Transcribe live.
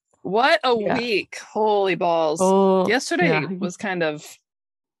What a Yeah. week. Holy balls. Oh, Yesterday yeah. was kind of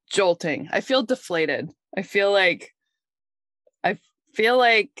jolting. I feel deflated. I feel like I feel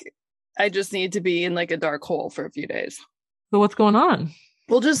like I just need to be in like a dark hole for a few days. So what's going on?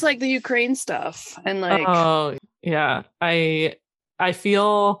 Well, just like the Ukraine stuff and like Oh, yeah. I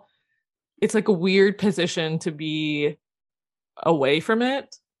feel it's like a weird position to be away from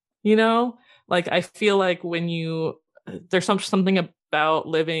it, you know? Like I feel like when there's something about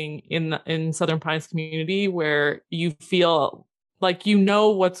living in Southern Pines community where you feel like you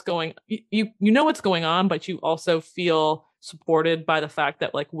know what's going on, but you also feel supported by the fact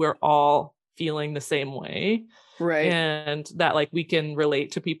that like we're all feeling the same way. right. And that like we can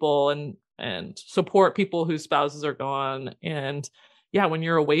relate to people and support people whose spouses are gone. And yeah, when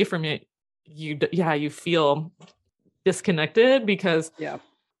you're away from it, you feel disconnected because Yeah.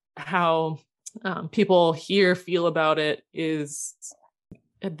 how people here feel about it is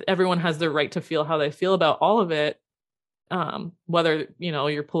everyone has the right to feel how they feel about all of it, whether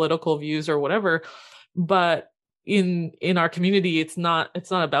your political views or whatever. But in our community, it's not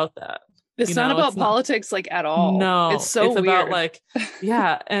about that. It's not about politics like at all. No, it's so it's weird. about like,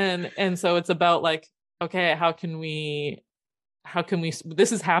 yeah. And so it's about like, okay, how can we,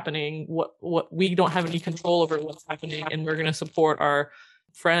 this is happening. What we don't have any control over what's happening. And we're going to support our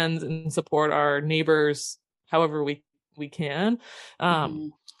friends and support our neighbors, however we can.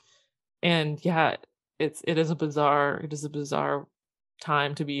 And yeah, it is a bizarre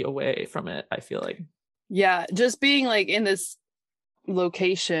time to be away from it. I feel like, yeah, just being like in this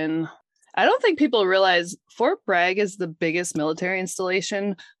location. I don't think people realize Fort Bragg is the biggest military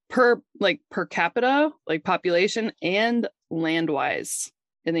installation per capita, like population and land-wise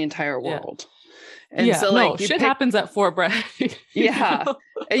in the entire world. And yeah, so like shit happens at Fort Bragg. Yeah.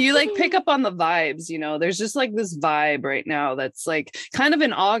 And you like pick up on the vibes, there's just like this vibe right now that's like kind of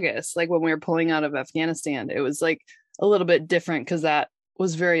in August, like when we were pulling out of Afghanistan, it was like a little bit different because that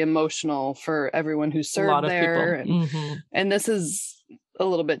was very emotional for everyone who served a lot of there. people. And this is a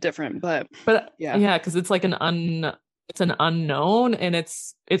little bit different, but yeah, because it's like it's an unknown, and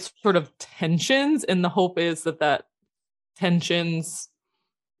it's sort of tensions, and the hope is that tensions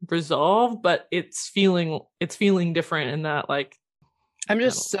resolve, but it's feeling different in that, like, I'm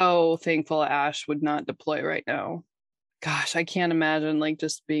just so thankful Ash would not deploy right now. Gosh, I can't imagine like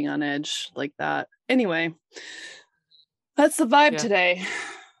just being on edge like that. Anyway, that's the vibe today.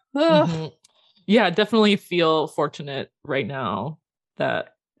 Yeah, definitely feel fortunate right now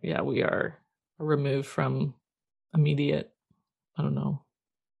that we are removed from immediate, I don't know,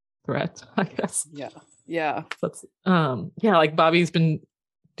 threat, I guess. Yeah. That's like Bobby's been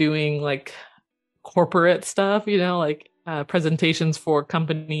doing like corporate stuff, like presentations for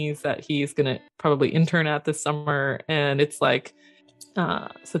companies that he's gonna probably intern at this summer, and it's like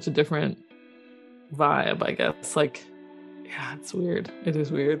such a different vibe, I guess. Like, yeah, it's weird. It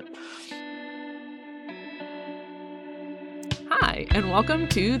is weird. Hi, and welcome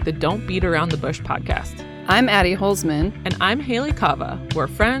to the Don't Beat Around the Bush podcast. I'm Addie Holzman. And I'm Haley Kava. We're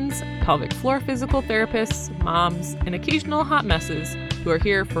friends, pelvic floor physical therapists, moms, and occasional hot messes who are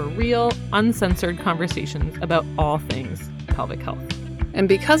here for real, uncensored conversations about all things pelvic health. And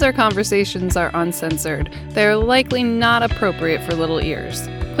because our conversations are uncensored, they're likely not appropriate for little ears.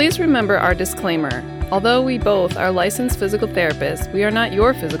 Please remember our disclaimer. Although we both are licensed physical therapists, we are not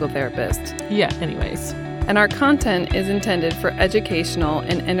your physical therapist. Yeah, anyways. And our content is intended for educational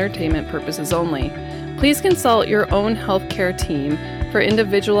and entertainment purposes only. Please consult your own healthcare team for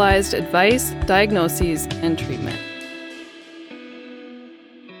individualized advice, diagnoses, and treatment.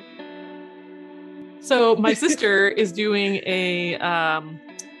 So my sister is doing a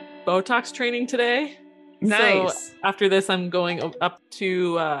Botox training today. Nice. So after this, I'm going up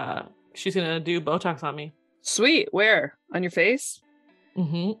to, she's going to do Botox on me. Sweet. Where? On your face?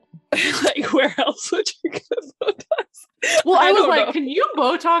 Mm-hmm. Like, where else would you get Botox? Well, I was like, know. Can you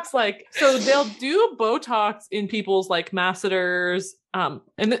Botox, like, so they'll do Botox in people's like masseters, and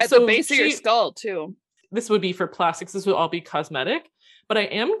at the base of your skull too. This would be for plastics. This would all be cosmetic, but I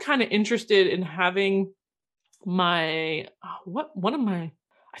am kind of interested in having my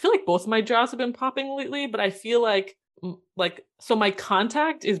I feel like both of my jaws have been popping lately, but I feel like so my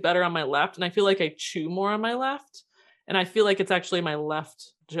contact is better on my left, and I feel like I chew more on my left. And I feel like it's actually my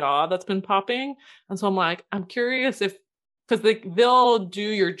left jaw that's been popping. And so I'm like, I'm curious because they'll do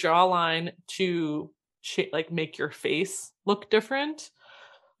your jawline to like make your face look different.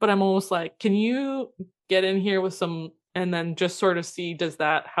 But I'm almost like, can you get in here with some, and then just sort of see,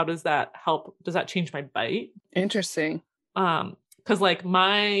 how does that help? Does that change my bite? Interesting. Because like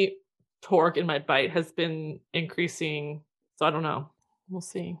my torque in my bite has been increasing. So I don't know. We'll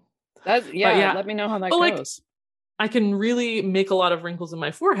see. That's, But yeah, let me know how that but like goes. I can really make a lot of wrinkles in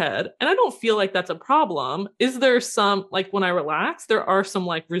my forehead and I don't feel like that's a problem. Is there some, like when I relax, there are some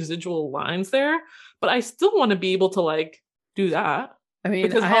like residual lines there, but I still want to be able to like do that. I mean,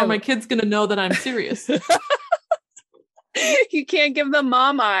 Because how are my kids going to know that I'm serious? You can't give them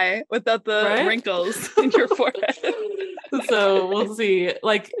mom eye without the Right? wrinkles in your forehead. So we'll see.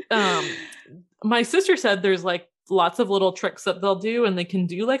 Like, my sister said there's like lots of little tricks that they'll do, and they can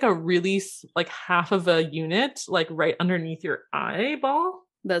do like a really like half of a unit, like right underneath your eyeball.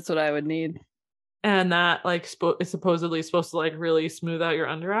 That's what I would need. And that like is supposedly supposed to like really smooth out your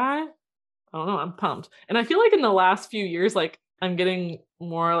under eye. I don't know. I'm pumped. And I feel like in the last few years, like I'm getting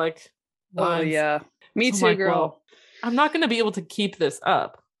more like lines. Oh yeah, me So too, like, girl. well, I'm not going to be able to keep this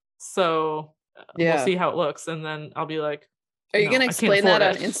up. So yeah, we'll see how it looks. And then I'll be like, are you going to explain that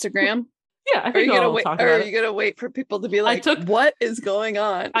on Instagram? Yeah, I think I'll talk about it. Are you going to wait for people to be like, what is going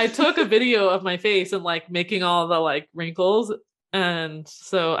on? I took a video of my face and like making all the like wrinkles. And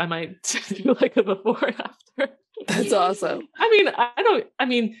so I might do like a before and after. That's awesome. I mean,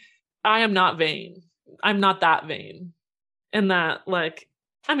 I am not vain. I'm not that vain. And that like,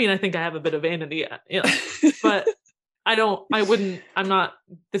 I mean, I think I have a bit of vanity, you know, but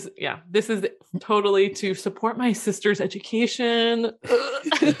this is totally to support my sister's education.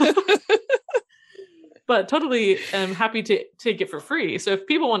 But totally am happy to take it for free. So if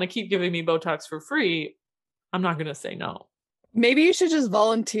people want to keep giving me Botox for free, I'm not going to say no. Maybe you should just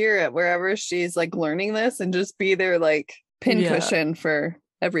volunteer at wherever she's like learning this and just be their like cushion for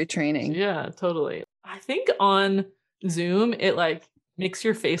every training. Yeah, totally. I think on Zoom, it like makes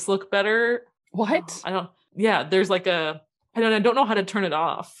your face look better. What? There's like I don't know how to turn it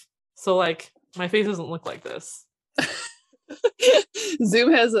off. So like my face doesn't look like this.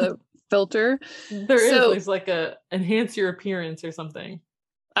 Zoom has a filter. There's like a enhance your appearance or something.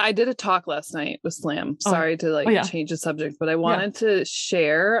 I did a talk last night with Slam. Sorry to change the subject, but I wanted to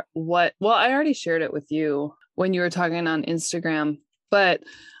share I already shared it with you when you were talking on Instagram, but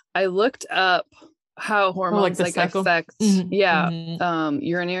I looked up how hormones affect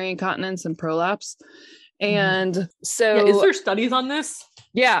urinary incontinence and prolapse. And so is there studies on this?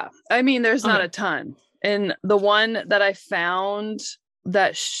 Yeah. I mean, there's not a ton. And the one that I found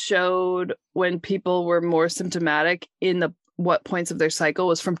that showed when people were more symptomatic in what points of their cycle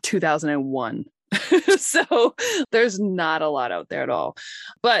was from 2001. So there's not a lot out there at all.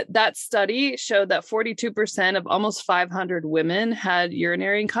 But that study showed that 42% of almost 500 women had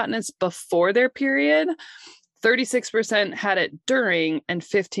urinary incontinence before their period. 36% had it during, and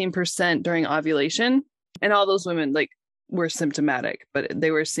 15% during ovulation. And all those women like were symptomatic, but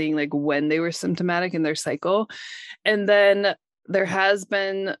they were seeing like when they were symptomatic in their cycle. And then there has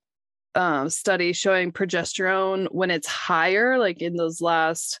been studies showing progesterone when it's higher, like in those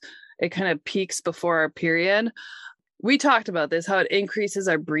it kind of peaks before our period. We talked about this, how it increases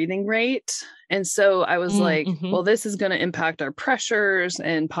our breathing rate. And so I was well, this is going to impact our pressures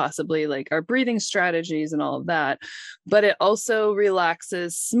and possibly like our breathing strategies and all of that. But it also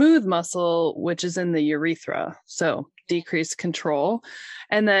relaxes smooth muscle, which is in the urethra. So decreased control.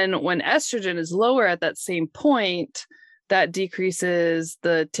 And then when estrogen is lower at that same point, that decreases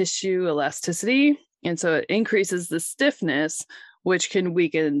the tissue elasticity. And so it increases the stiffness, which can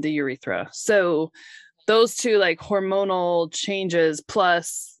weaken the urethra. So those two like hormonal changes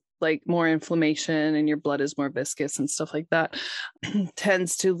plus like more inflammation and your blood is more viscous and stuff like that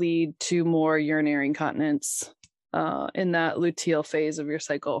tends to lead to more urinary incontinence in that luteal phase of your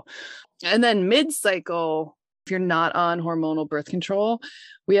cycle. And then mid-cycle, if you're not on hormonal birth control,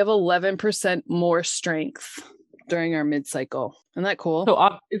 we have 11% more strength during our mid-cycle. Isn't that cool?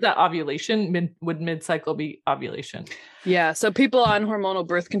 So is that ovulation? Would mid-cycle be ovulation? Yeah. So people on hormonal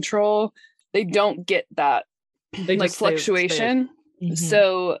birth control, they don't get that like fluctuation.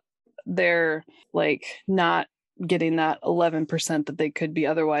 So they're like not getting that 11% that they could be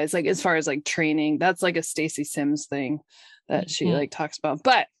otherwise. Like as far as like training, that's like a Stacey Sims thing that she like talks about.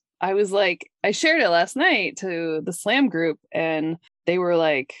 But I was like, I shared it last night to the Slam group and they were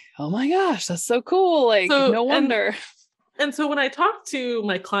like, oh my gosh, that's so cool. Like, no wonder. And so when I talk to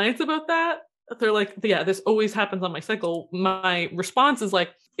my clients about that, they're like, yeah, this always happens on my cycle. My response is like,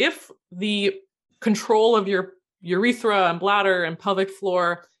 if the control of your urethra and bladder and pelvic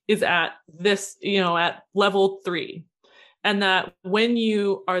floor is at this, at level 3, and that when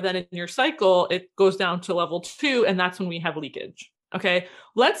you are then in your cycle, it goes down to level 2, and that's when we have leakage. Okay,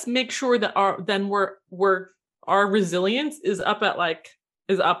 let's make sure that our resilience is up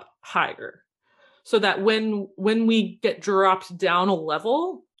higher, so that when we get dropped down a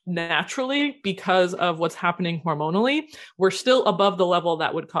level, naturally because of what's happening hormonally, we're still above the level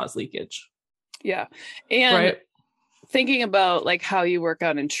that would cause leakage. Yeah. And thinking about like how you work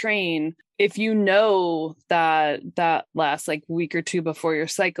out and train, if you know that last like week or two before your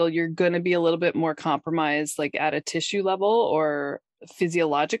cycle, you're going to be a little bit more compromised, like at a tissue level or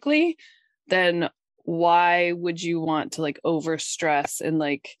physiologically, then why would you want to like overstress? And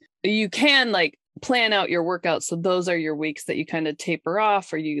like, you can like plan out your workouts. So those are your weeks that you kind of taper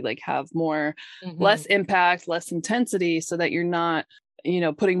off, or you like have more, less impact, less intensity, so that you're not,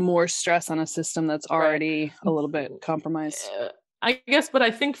 putting more stress on a system that's already a little bit compromised. I guess, but I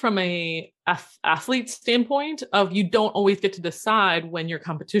think from a athlete standpoint of, you don't always get to decide when your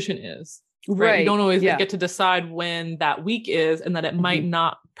competition is. Right. You don't always get to decide when that week is, and that it might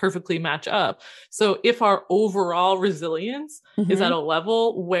not perfectly match up. So if our overall resilience is at a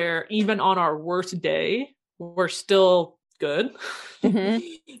level where even on our worst day, we're still good,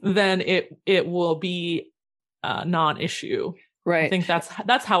 then it will be a non-issue. Right. I think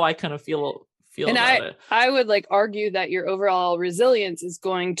that's how I kind of feel and about it. I would like argue that your overall resilience is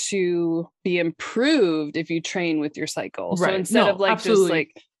going to be improved if you train with your cycle. Right. So instead of like just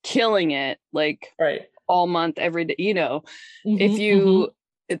like killing it like all month, every day, if you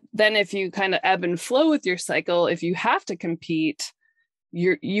then if you kind of ebb and flow with your cycle, if you have to compete,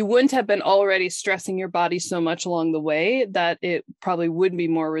 you wouldn't have been already stressing your body so much along the way that it probably would be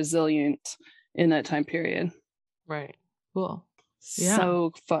more resilient in that time period. Right. Cool. Yeah.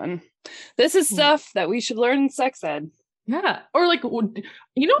 So fun. This is stuff that we should learn in sex ed. Yeah. Or like, let's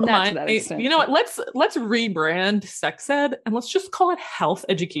rebrand sex ed and let's just call it health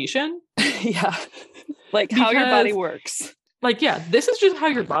education. Yeah. Like how your body works. Like, yeah, this is just how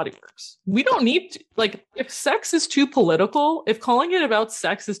your body works. We don't need to, like, if sex is too political, if calling it about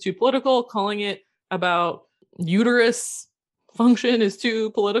sex is too political, calling it about uterus function is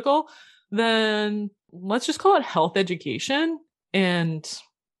too political, then let's just call it health education and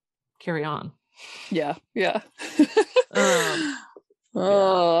carry on. Yeah.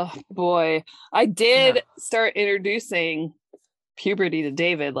 Oh boy. I did start introducing puberty to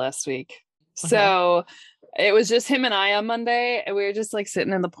David last week. So it was just him and I on Monday, and we were just like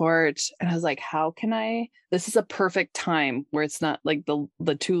sitting in the porch, and I was like, this is a perfect time where it's not like the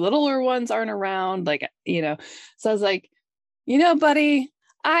two littler ones aren't around, like, so I was like, buddy,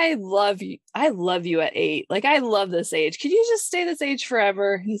 I love you at 8. Like, I love this age. Could you just stay this age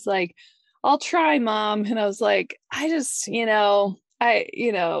forever? He's like, I'll try, Mom. And I was like, I just, teenagers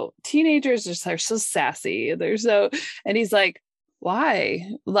just are so sassy. And he's like,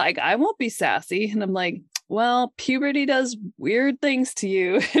 why? Like, I won't be sassy. And I'm like, well, puberty does weird things to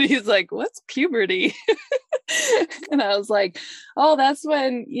you. And he's like, what's puberty? And I was like, oh, that's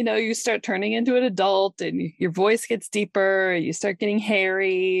when, you start turning into an adult and your voice gets deeper, you start getting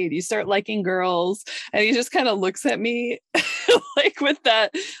hairy, you start liking girls. And he just kind of looks at me like with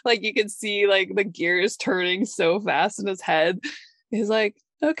that, like you can see like the gears turning so fast in his head. He's like,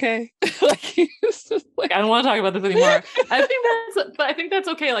 okay. Like, he's just like, I don't want to talk about this anymore. I think that's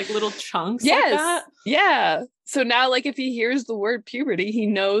okay. Like little chunks. Yes. Like that. Yeah. So now, like, if he hears the word puberty, he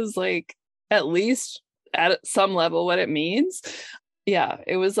knows like at least at some level what it means. Yeah.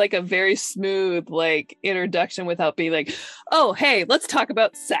 It was like a very smooth, like, introduction without being like, oh, hey, let's talk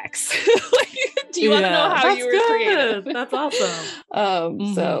about sex. Like, do you want to know how you were created? That's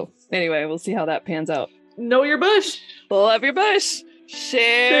awesome. So anyway, we'll see how that pans out. Know your bush. Love your bush.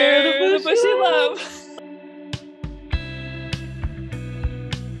 Share the bushy love.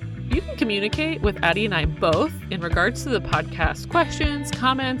 You can communicate with Addie and I both in regards to the podcast questions,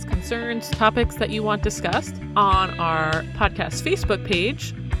 comments, concerns, topics that you want discussed on our podcast Facebook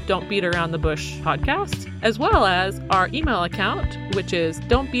page, Don't Beat Around the Bush Podcast, as well as our email account, which is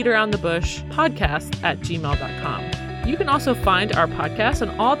don'tbeataroundthebushpodcast@gmail.com. You can also find our podcast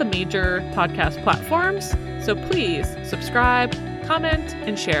on all the major podcast platforms, so please subscribe, comment,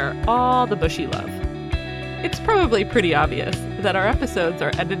 and share all the bushy love. It's probably pretty obvious that our episodes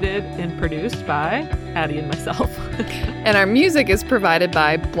are edited and produced by Addie and myself. And our music is provided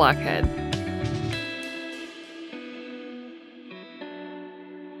by Blockhead.